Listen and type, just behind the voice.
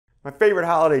My favorite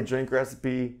holiday drink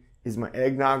recipe is my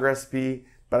eggnog recipe,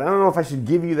 but I don't know if I should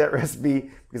give you that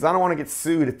recipe because I don't want to get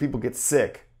sued if people get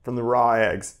sick from the raw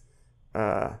eggs.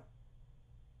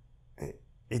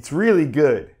 It's really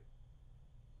good,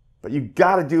 but you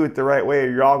got to do it the right way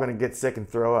or you're all going to get sick and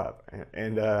throw up.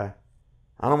 And I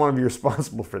don't want to be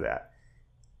responsible for that.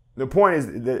 The point is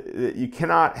that you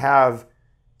cannot have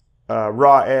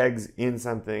raw eggs in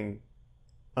something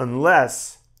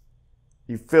unless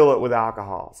you fill it with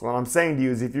alcohol. So what I'm saying to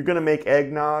you is if you're going to make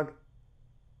eggnog,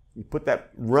 you put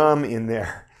that rum in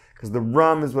there because the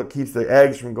rum is what keeps the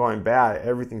eggs from going bad.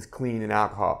 Everything's clean in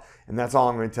alcohol. And that's all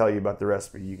I'm going to tell you about the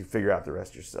recipe. You can figure out the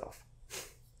rest yourself.